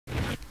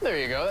There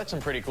you go. That's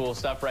some pretty cool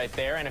stuff right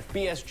there. And if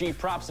BSG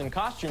props and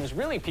costumes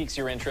really piques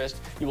your interest,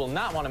 you will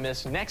not want to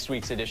miss next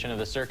week's edition of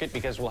The Circuit,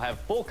 because we'll have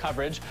full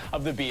coverage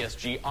of the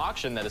BSG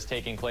auction that is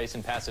taking place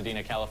in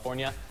Pasadena,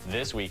 California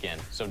this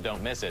weekend. So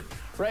don't miss it.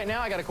 Right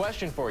now, I got a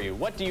question for you.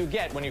 What do you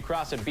get when you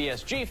cross a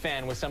BSG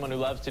fan with someone who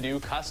loves to do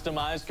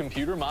customized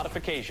computer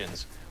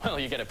modifications? Well,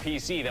 you get a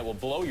PC that will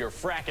blow your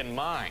frackin'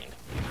 mind.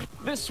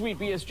 This sweet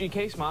BSG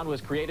case mod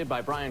was created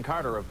by Brian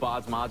Carter of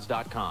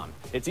bodsmods.com.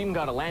 It's even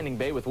got a landing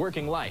bay with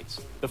working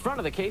lights. The front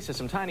of the case has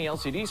some tiny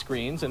LCD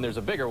screens, and there's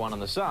a bigger one on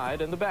the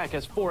side, and the back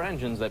has 4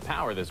 engines that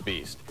power this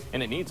beast.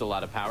 And it needs a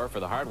lot of power for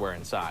the hardware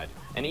inside.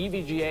 An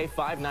EVGA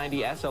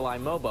 590 SLI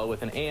MOBO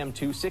with an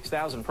AM2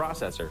 6000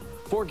 processor,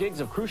 4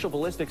 gigs of Crucial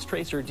Ballistics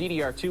Tracer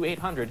DDR2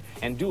 800,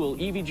 and dual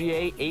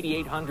EVGA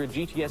 8800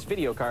 GTS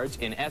video cards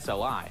in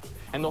SLI.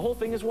 And the whole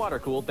thing is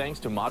water-cooled thanks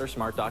to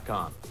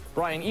Moddersmart.com.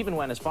 Brian even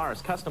went as far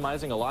as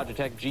customizing a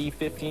Logitech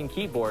G15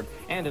 keyboard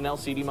and an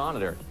LCD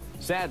monitor.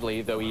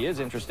 Sadly, though he is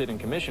interested in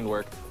commission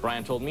work,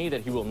 Brian told me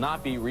that he will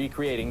not be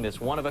recreating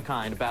this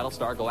one-of-a-kind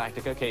Battlestar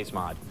Galactica case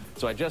mod.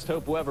 So I just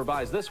hope whoever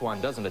buys this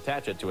one doesn't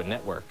attach it to a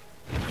network.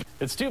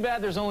 It's too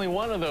bad there's only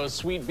one of those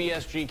sweet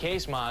BSG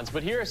case mods,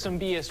 but here are some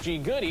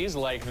BSG goodies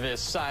like this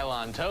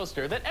Cylon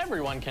toaster that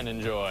everyone can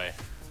enjoy.